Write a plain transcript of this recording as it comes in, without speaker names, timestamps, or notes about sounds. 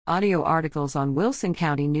Audio articles on Wilson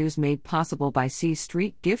County News made possible by C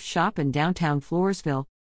Street Gift Shop in downtown Floresville.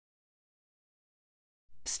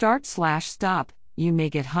 Start/stop, you may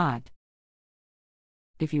get hot.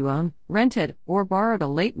 If you own, rented, or borrowed a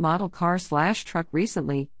late model car/truck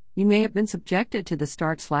recently, you may have been subjected to the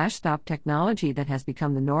start/stop technology that has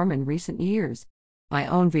become the norm in recent years. My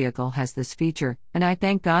own vehicle has this feature, and I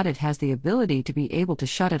thank God it has the ability to be able to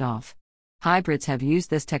shut it off. Hybrids have used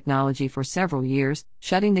this technology for several years,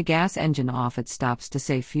 shutting the gas engine off at stops to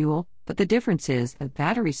save fuel, but the difference is the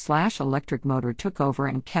battery/electric motor took over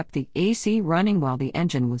and kept the AC running while the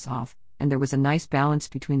engine was off, and there was a nice balance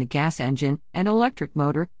between the gas engine and electric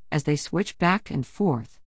motor as they switched back and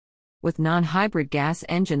forth. With non-hybrid gas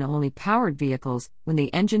engine-only powered vehicles, when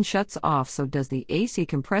the engine shuts off, so does the AC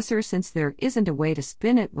compressor, since there isn't a way to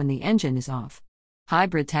spin it when the engine is off.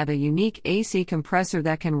 Hybrids have a unique AC compressor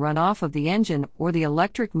that can run off of the engine or the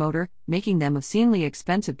electric motor, making them obscenely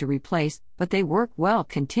expensive to replace, but they work well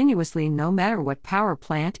continuously no matter what power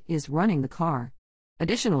plant is running the car.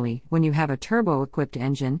 Additionally, when you have a turbo-equipped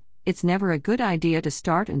engine, it's never a good idea to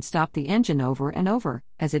start and stop the engine over and over,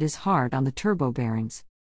 as it is hard on the turbo bearings.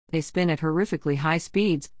 They spin at horrifically high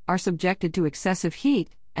speeds, are subjected to excessive heat,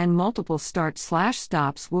 and multiple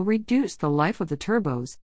start/stops will reduce the life of the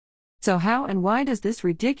turbos. So how and why does this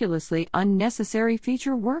ridiculously unnecessary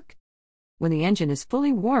feature work? When the engine is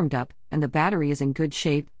fully warmed up and the battery is in good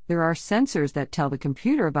shape, there are sensors that tell the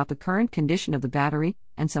computer about the current condition of the battery,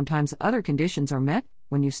 and sometimes other conditions are met.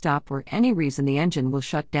 When you stop for any reason, the engine will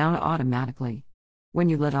shut down automatically. When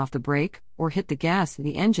you let off the brake or hit the gas,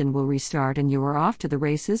 the engine will restart and you are off to the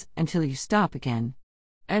races until you stop again.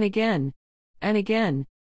 And again. And again.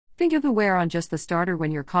 Think of the wear on just the starter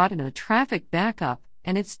when you're caught in a traffic backup,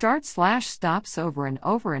 and it starts/stops over and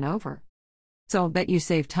over and over. So I'll bet you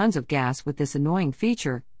save tons of gas with this annoying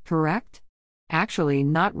feature, correct? Actually,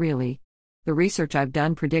 not really. The research I've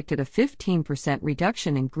done predicted a 15%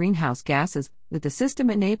 reduction in greenhouse gases with the system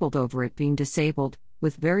enabled over it being disabled,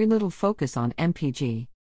 with very little focus on MPG.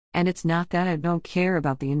 And it's not that I don't care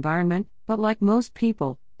about the environment, but like most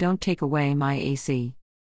people, don't take away my AC.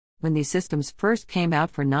 When these systems first came out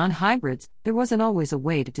for non-hybrids, there wasn't always a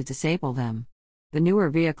way to disable them. The newer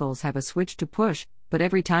vehicles have a switch to push, but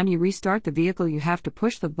every time you restart the vehicle you have to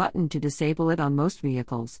push the button to disable it on most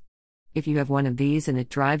vehicles. If you have one of these and it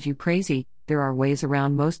drives you crazy, there are ways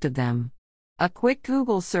around most of them. A quick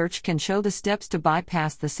Google search can show the steps to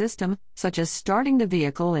bypass the system, such as starting the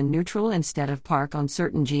vehicle in neutral instead of park on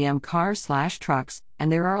certain GM cars/trucks,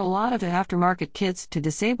 and there are a lot of aftermarket kits to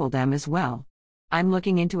disable them as well. I'm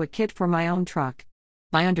looking into a kit for my own truck.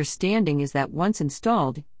 My understanding is that once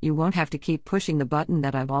installed, you won't have to keep pushing the button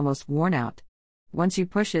that I've almost worn out. Once you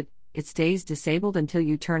push it, it stays disabled until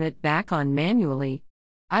you turn it back on manually.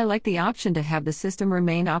 I like the option to have the system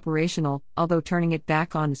remain operational, although turning it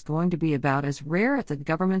back on is going to be about as rare as the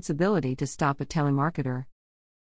government's ability to stop a telemarketer.